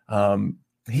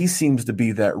 He seems to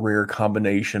be that rare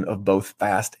combination of both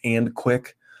fast and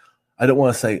quick. I don't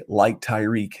want to say like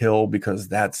Tyreek Hill because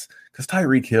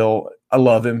Tyreek Hill, I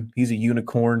love him. He's a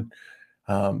unicorn.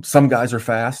 Some guys are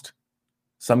fast.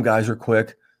 Some guys are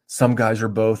quick. Some guys are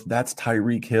both. That's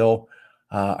Tyreek Hill.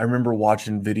 I remember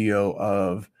watching video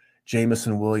of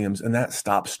Jamison Williams and that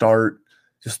stop-start,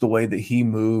 just the way that he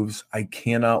moves. I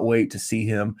cannot wait to see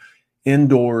him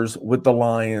indoors with the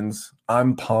Lions.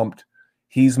 I'm pumped.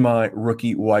 He's my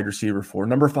rookie wide receiver 4.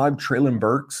 Number 5, Treylon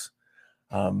Burks.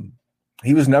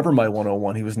 He was never my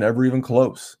 101. He was never even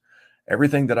close.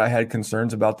 Everything that I had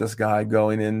concerns about this guy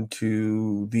going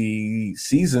into the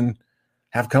season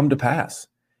have come to pass.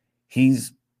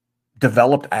 He's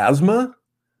developed asthma,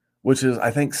 which is,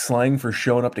 I think, slang for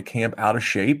showing up to camp out of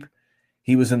shape.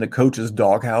 He was in the coach's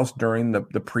doghouse during the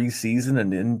preseason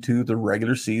and into the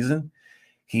regular season.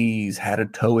 He's had a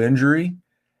toe injury.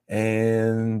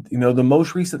 And, the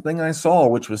most recent thing I saw,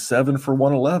 which was 7 for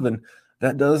 111,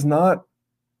 that doesn't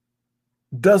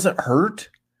hurt,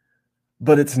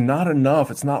 but it's not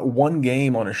enough. It's not one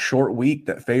game on a short week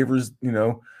that favors,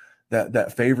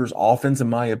 that favors offense, in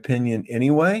my opinion,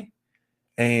 anyway.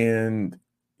 And,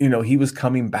 he was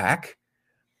coming back.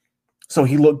 So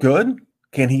he looked good.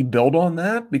 Can he build on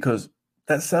that? Because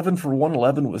that 7 for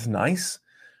 111 was nice,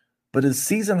 but his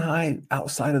season high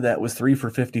outside of that was 3 for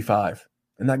 55.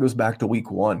 And that goes back to week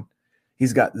 1.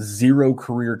 He's got 0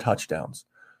 career touchdowns.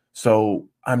 So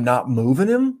I'm not moving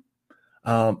him.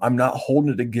 I'm not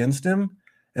holding it against him.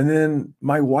 And then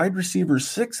my wide receiver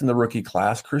 6 in the rookie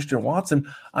class, Christian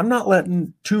Watson, I'm not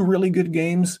letting 2 really good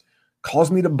games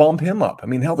cause me to bump him up. I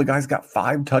mean, hell, the guy's got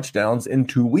 5 touchdowns in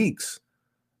 2 weeks.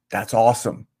 That's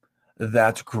awesome.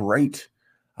 That's great.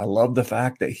 I love the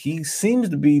fact that he seems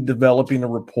to be developing a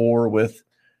rapport with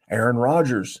Aaron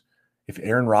Rodgers. If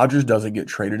Aaron Rodgers doesn't get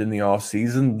traded in the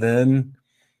offseason, then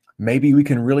maybe we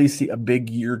can really see a big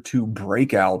year 2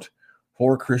 breakout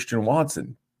for Christian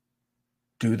Watson.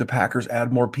 Do the Packers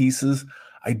add more pieces?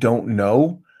 I don't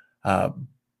know.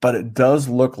 But it does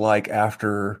look like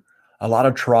after a lot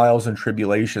of trials and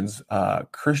tribulations,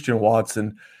 Christian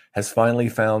Watson has finally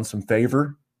found some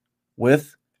favor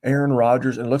with Aaron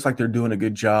Rodgers. And it looks like they're doing a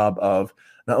good job of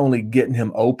not only getting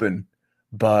him open,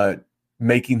 but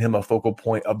making him a focal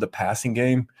point of the passing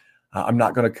game. I'm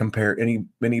not going to compare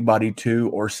anybody to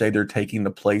or say they're taking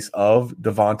the place of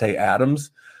Devontae Adams.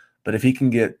 But if he can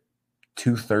get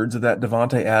 2/3 of that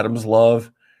Devontae Adams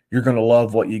love, you're going to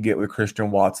love what you get with Christian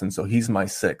Watson. So he's my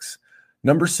 6.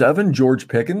 Number 7, George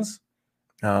Pickens.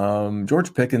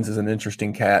 George Pickens is an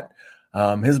interesting cat.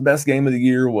 His best game of the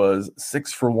year was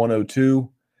 6 for 102,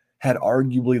 had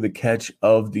arguably the catch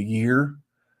of the year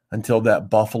until that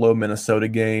Buffalo, Minnesota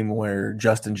game where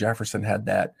Justin Jefferson had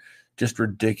that just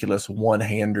ridiculous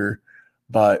one-hander.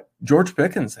 But George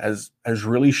Pickens has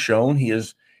really shown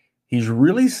he's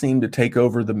really seemed to take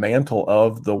over the mantle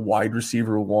of the wide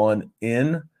receiver 1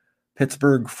 in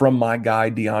Pittsburgh from my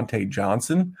guy Deontay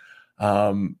Johnson.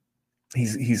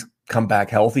 He's come back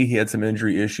healthy. He had some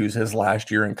injury issues his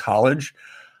last year in college.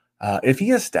 If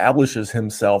he establishes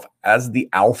himself as the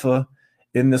alpha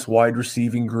in this wide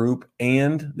receiving group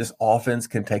and this offense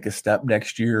can take a step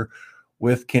next year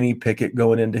with Kenny Pickett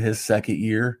going into his second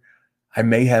year, I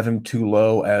may have him too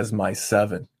low as my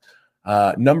 7.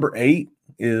 Number 8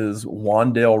 is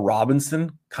Wan'Dale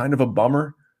Robinson. Kind of a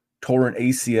bummer. Tore an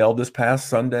ACL this past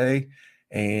Sunday,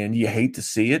 and you hate to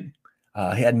see it.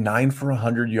 He had 9 for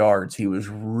 100 yards. He was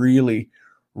really,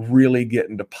 really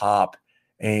getting to pop,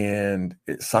 and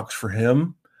it sucks for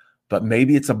him, but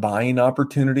maybe it's a buying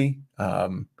opportunity.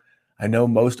 I know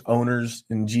most owners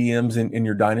and GMs in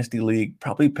your dynasty league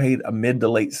probably paid a mid to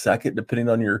late second, depending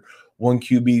on your 1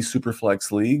 QB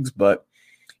superflex leagues. But,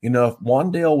 if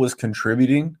Wan'Dale was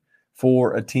contributing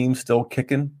for a team still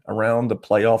kicking around the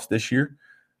playoffs this year,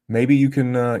 maybe you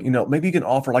can, maybe you can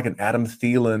offer like an Adam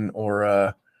Thielen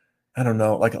or I don't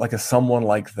know, like a someone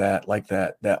like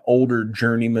that older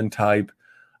journeyman type.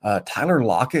 Tyler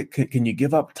Lockett, can you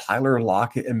give up Tyler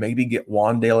Lockett and maybe get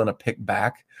Wan'Dale and a pick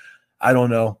back? I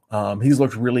don't know. He's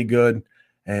looked really good,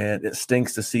 and it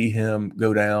stinks to see him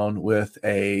go down with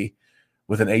an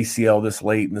ACL this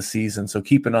late in the season. So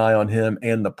keep an eye on him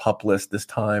and the PUP list this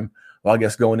time Well, I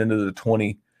guess going into the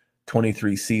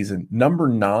 2023 season. Number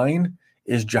 9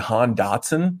 is Jahan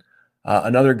Dotson,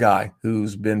 another guy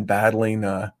who's been battling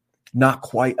not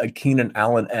quite a Keenan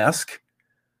Allen-esque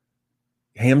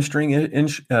hamstring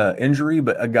injury,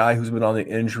 but a guy who's been on the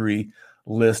injury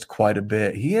list quite a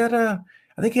bit.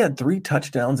 I think he had 3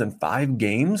 touchdowns in 5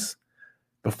 games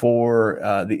before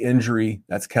the injury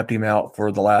that's kept him out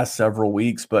for the last several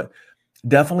weeks, but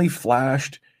definitely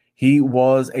flashed. He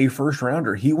was a first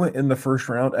rounder. He went in the first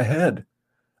round ahead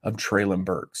of Treylon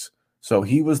Burks. So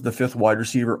he was the 5th wide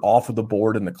receiver off of the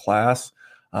board in the class.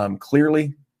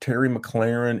 Clearly, Terry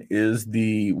McLaurin is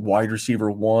the wide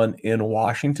receiver 1 in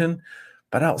Washington.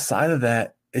 But outside of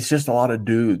that, it's just a lot of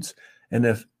dudes. And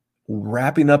if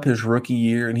wrapping up his rookie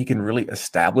year and he can really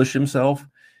establish himself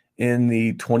in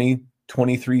the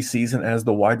 2023 season as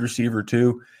the wide receiver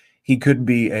 2, he could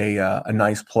be a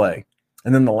nice play.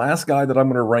 And then the last guy that I'm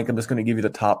going to rank, I'm just going to give you the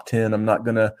top 10. I'm not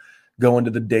going to go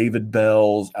into the David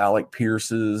Bells, Alec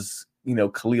Pierce's,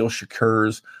 Khalil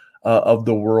Shakur's of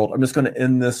the world. I'm just going to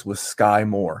end this with Sky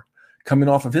Moore. Coming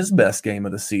off of his best game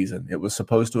of the season. It was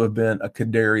supposed to have been a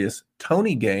Kadarius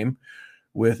Toney game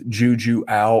with Juju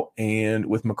out and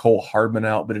with McCole Hardman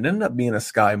out, but it ended up being a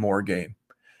Sky Moore game.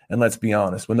 And let's be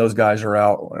honest, when those guys are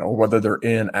out, or whether they're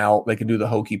in, out, they can do the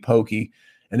hokey pokey,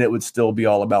 and it would still be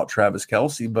all about Travis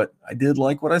Kelce. But I did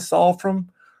like what I saw from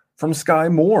Sky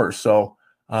Moore. So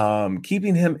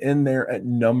keeping him in there at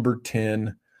number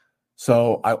 10.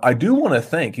 So I do want to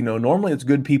thank, normally it's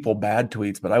good people, bad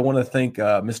tweets, but I want to thank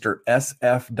Mr.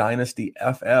 SF Dynasty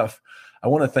FF. I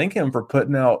want to thank him for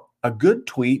putting out a good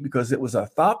tweet because it was a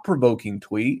thought-provoking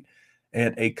tweet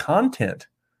and a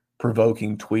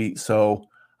content-provoking tweet. So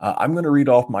I'm going to read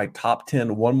off my top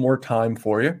 10 one more time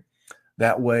for you.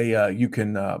 That way you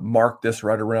can mark this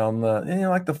right around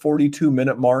the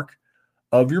 42-minute mark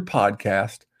of your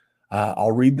podcast.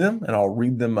 I'll read them, and I'll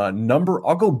read them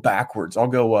I'll go backwards. I'll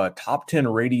go top 10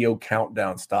 radio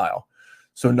countdown style.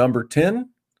 So number 10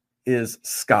 is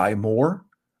Sky Moore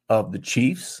of the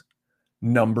Chiefs.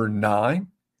 Number 9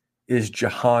 is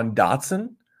Jahan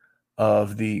Dotson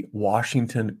of the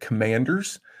Washington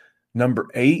Commanders. Number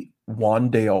 8,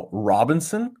 Wan'Dale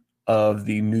Robinson of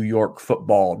the New York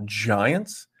Football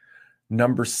Giants.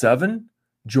 Number 7,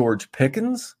 George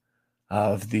Pickens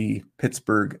of the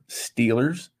Pittsburgh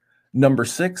Steelers. Number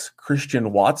 6,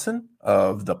 Christian Watson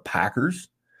of the Packers.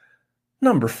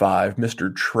 Number 5,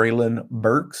 Mr. Treylon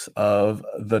Burks of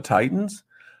the Titans.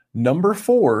 Number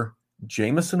 4,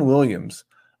 Jameson Williams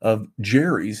of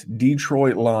Jerry's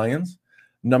Detroit Lions.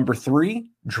 Number 3,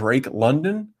 Drake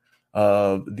London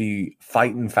of the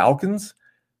Fightin' Falcons.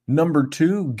 Number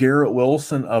 2, Garrett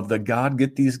Wilson of the God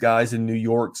Get These Guys in New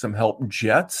York Some Help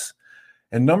Jets.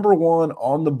 And number 1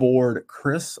 on the board,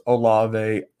 Chris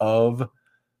Olave of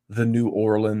the New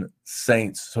Orleans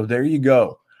Saints. So there you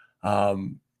go. A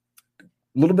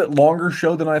little bit longer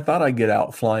show than I thought I'd get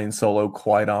out flying solo,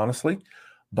 quite honestly.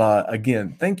 But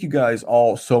again, thank you guys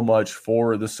all so much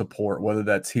for the support, whether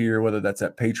that's here, whether that's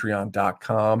at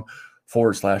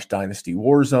patreon.com/Dynasty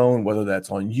WarZone, whether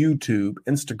that's on YouTube,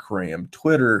 Instagram,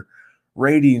 Twitter,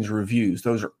 ratings, reviews.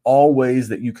 Those are all ways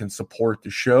that you can support the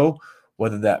show,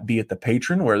 whether that be at the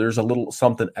patron, where there's a little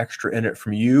something extra in it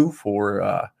from you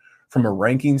for from a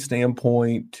ranking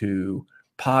standpoint to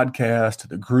podcast, to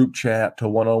the group chat, to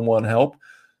one-on-one help.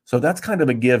 So that's kind of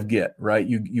a give-get, right?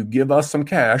 You give us some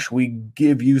cash, we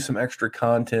give you some extra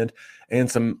content and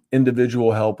some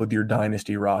individual help with your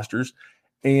dynasty rosters.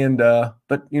 And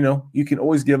but you can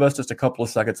always give us just a couple of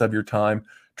seconds of your time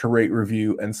to rate,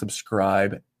 review, and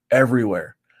subscribe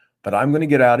everywhere. But I'm going to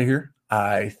get out of here.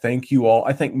 I thank you all.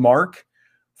 I thank Mark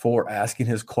for asking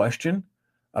his question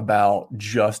about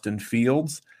Justin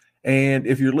Fields. And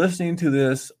if you're listening to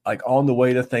this like on the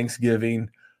way to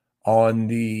Thanksgiving,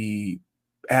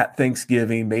 at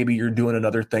Thanksgiving, maybe you're doing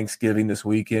another Thanksgiving this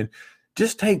weekend,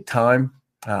 just take time.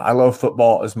 I love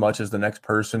football as much as the next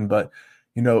person, but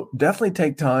definitely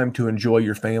take time to enjoy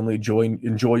your family,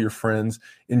 enjoy your friends,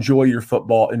 enjoy your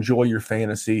football, enjoy your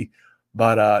fantasy,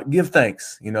 but give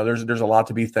thanks. There's a lot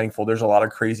to be thankful. There's a lot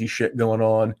of crazy shit going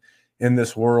on in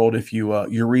this world. If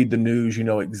you read the news, you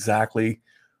know exactly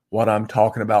what I'm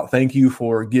talking about. Thank you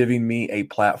for giving me a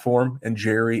platform, and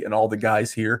Jerry and all the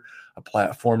guys here, a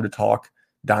platform to talk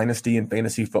dynasty and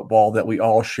fantasy football that we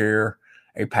all share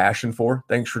a passion for.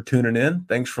 Thanks for tuning in.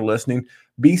 Thanks for listening.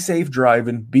 Be safe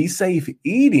driving. Be safe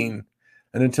eating.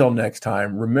 And until next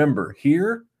time, remember,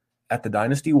 here at the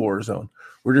Dynasty WarZone,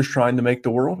 we're just trying to make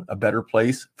the world a better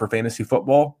place for fantasy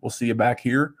football. We'll see you back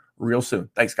here real soon.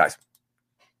 Thanks, guys.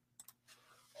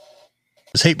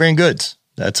 It's Hate Brand Goods.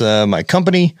 That's my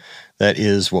company That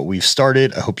is what we've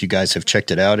started. I hope you guys have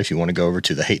checked it out. If you want to go over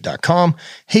to thehate.com,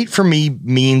 hate for me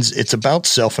means it's about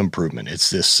self-improvement. It's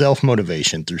this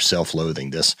self-motivation through self-loathing,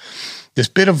 this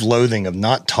bit of loathing of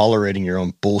not tolerating your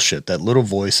own bullshit, that little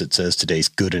voice that says today's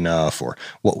good enough or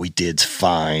what we did's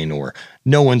fine or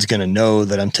no one's going to know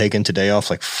that I'm taking today off.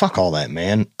 Like, fuck all that,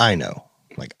 man. I know.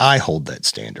 Like, I hold that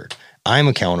standard. I'm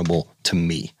accountable to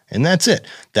me. And that's it.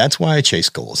 That's why I chase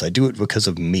goals. I do it because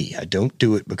of me. I don't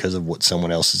do it because of what someone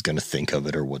else is going to think of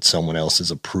it or what someone else's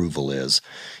approval is.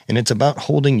 And it's about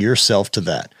holding yourself to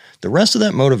that. The rest of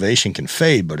that motivation can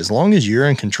fade, but as long as you're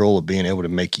in control of being able to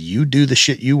make you do the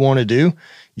shit you want to do,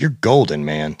 you're golden,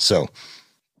 man. So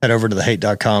head over to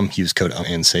thehate.com, use code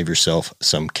and save yourself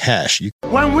some cash.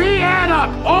 When we add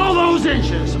up all those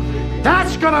inches,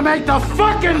 that's going to make the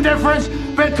fucking difference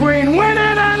between winning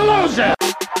and losing.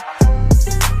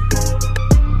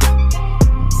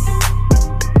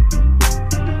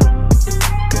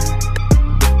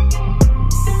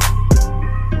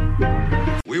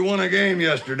 We won a game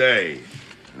yesterday.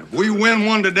 And if we win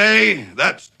one today,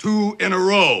 that's 2 in a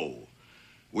row.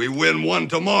 We win one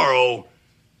tomorrow,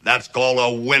 that's called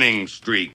a winning streak.